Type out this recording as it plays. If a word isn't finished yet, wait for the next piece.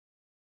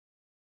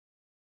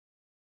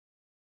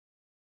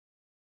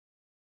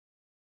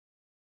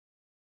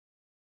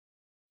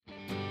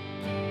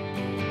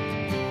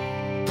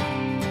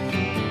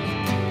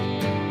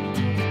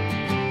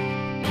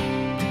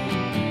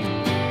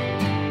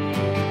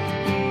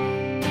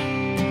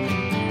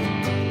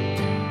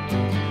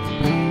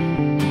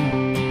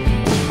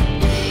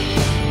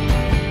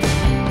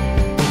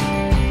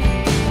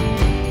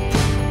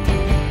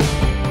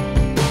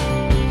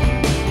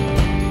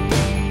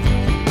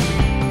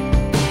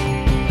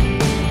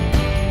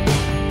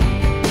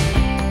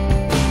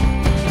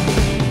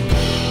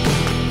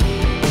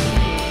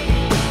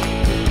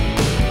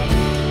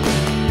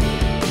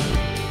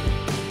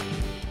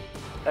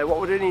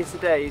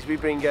today is we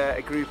bring a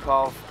group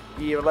of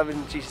Year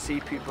 11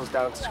 GCSE pupils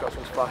down to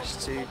Scotmans Splash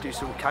to do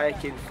some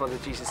kayaking for the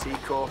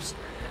GCSE course.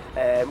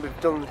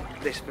 We've done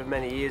this for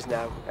many years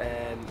now,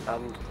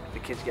 and the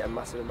kids get a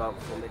massive amount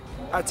of fun.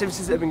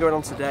 Activities that have been going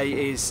on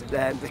today is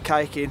the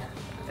kayaking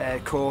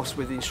course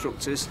with the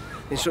instructors.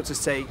 The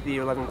instructors take the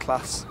Year 11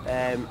 class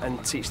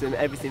and teach them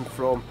everything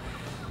from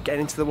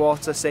getting into the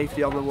water,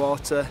 safety on the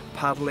water,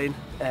 paddling,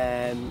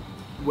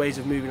 ways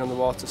of moving on the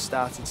water,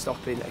 starting,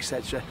 stopping,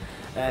 etc.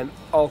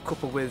 All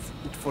coupled with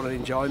fun and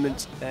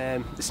enjoyment.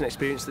 It's an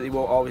experience that they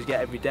won't always get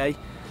every day.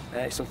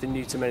 It's something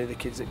new to many of the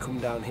kids that come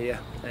down here.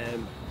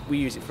 We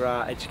use it for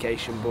our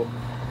education, but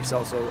it's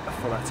also a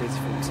fun activity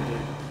for them to do.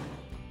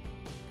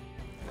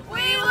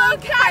 We love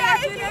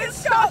kayaking in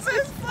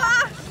Scotmans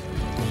Splash!